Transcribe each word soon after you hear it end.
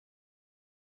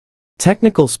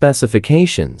Technical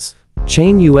specifications.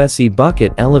 Chain USE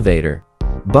bucket elevator.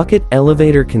 Bucket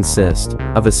elevator consists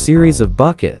of a series of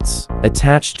buckets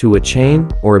attached to a chain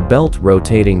or a belt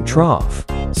rotating trough,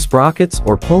 sprockets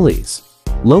or pulleys,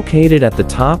 located at the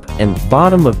top and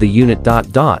bottom of the unit.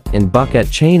 In bucket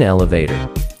chain elevator,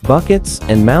 buckets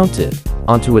and mounted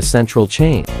onto a central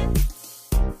chain.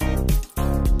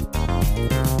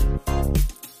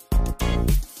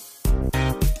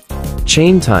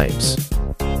 Chain types.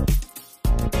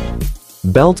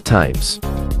 Belt types.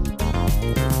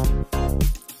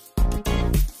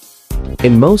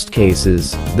 In most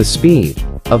cases, the speed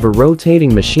of a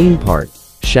rotating machine part,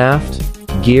 shaft,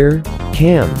 gear,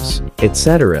 cams,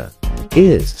 etc.,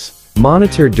 is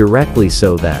monitored directly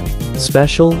so that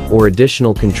special or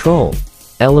additional control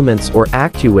elements or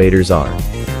actuators are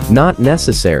not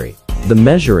necessary. The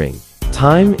measuring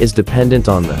time is dependent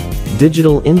on the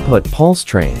digital input pulse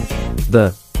train.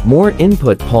 The more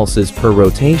input pulses per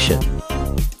rotation,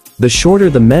 the shorter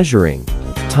the measuring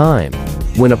time.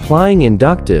 When applying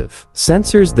inductive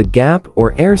sensors, the gap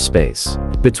or airspace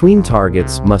between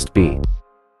targets must be.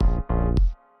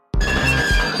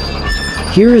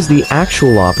 Here is the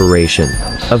actual operation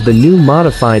of the new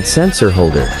modified sensor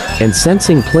holder and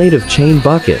sensing plate of chain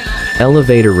bucket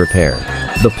elevator repair.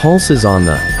 The pulses on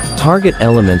the target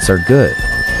elements are good.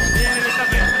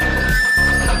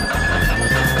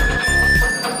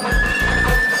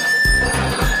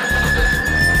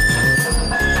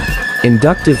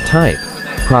 Inductive type.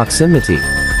 Proximity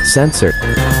sensor.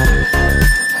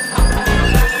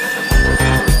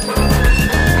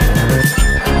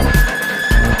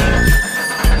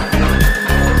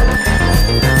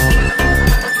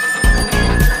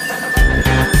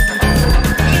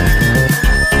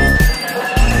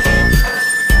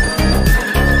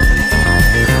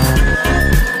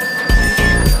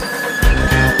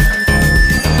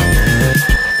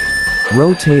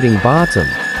 Rotating bottom,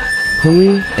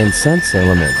 pulley and sense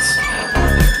elements.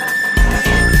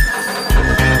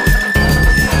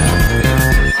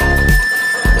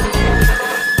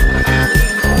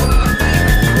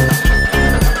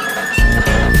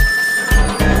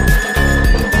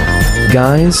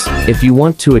 Guys, if you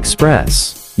want to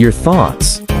express your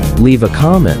thoughts, leave a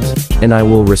comment and I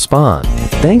will respond.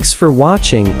 Thanks for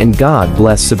watching and God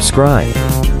bless. Subscribe.